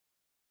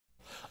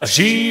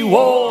She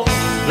wore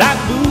black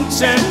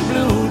boots and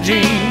blue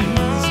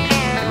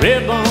jeans,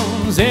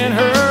 ribbons in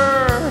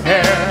her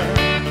hair.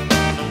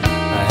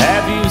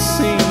 Have you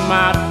seen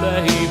my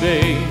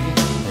baby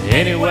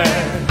anywhere?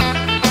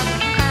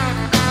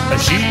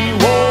 She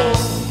wore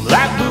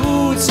black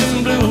boots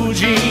and blue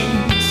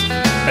jeans,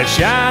 a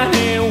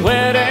shiny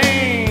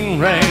wedding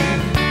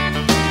ring.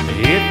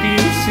 If you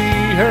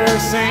see her,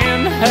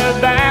 send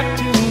her back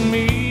to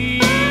me.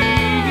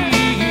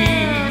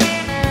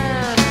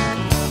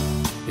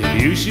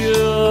 If you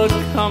should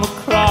come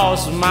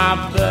across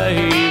my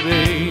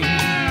baby,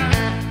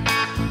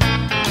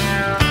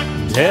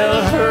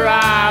 tell her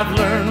I've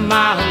learned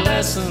my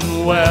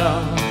lesson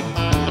well.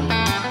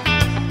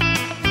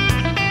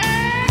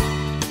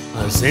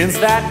 Since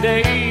that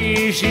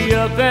day she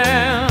up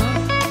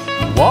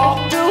and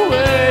walked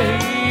away,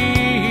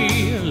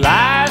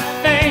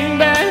 life ain't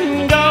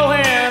been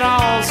going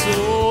all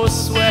so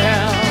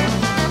swell.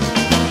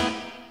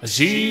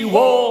 She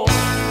wore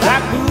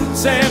black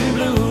boots and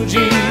blue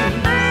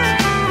jeans,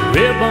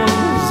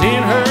 ribbons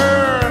in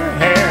her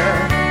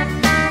hair.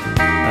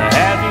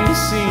 Have you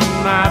seen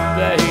my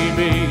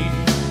baby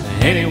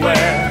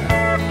anywhere?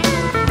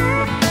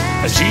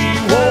 She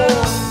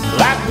wore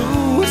black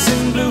boots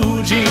and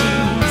blue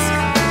jeans,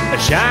 a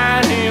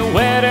shiny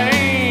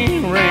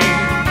wedding ring.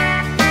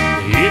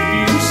 If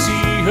you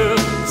see her,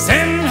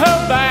 send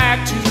her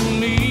back to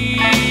me.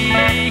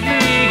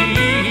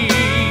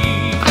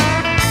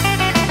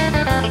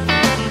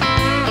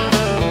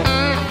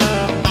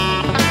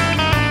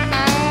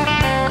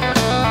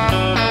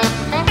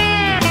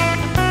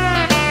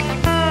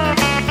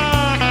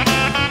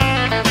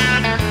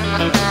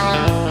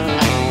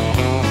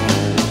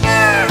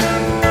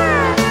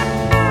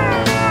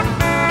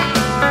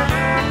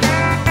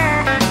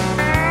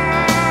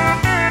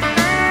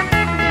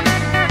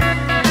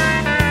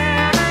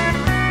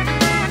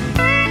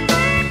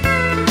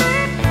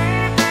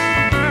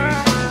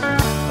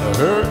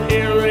 Her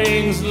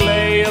earrings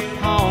lay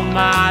upon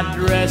my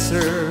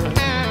dresser,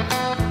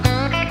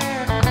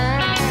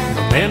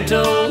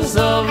 mementos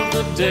of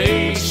the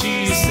day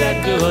she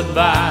said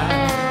goodbye.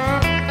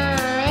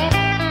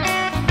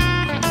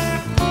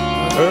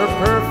 Her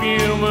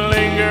perfume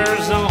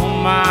lingers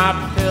on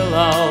my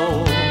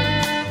pillow.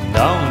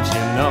 Don't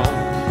you know,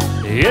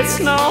 it's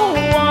no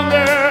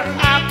wonder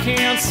I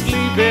can't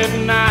sleep at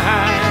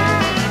night.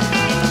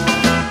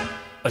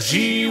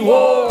 She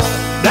wore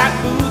black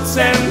boots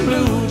and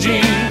blue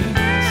jeans,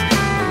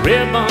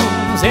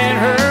 ribbons in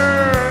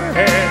her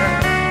hair.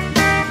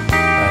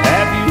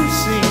 Have you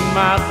seen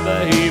my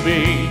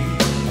baby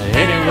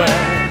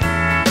anywhere?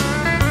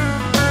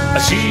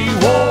 She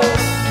wore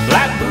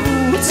black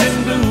boots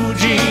and blue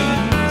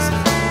jeans,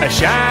 a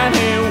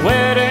shiny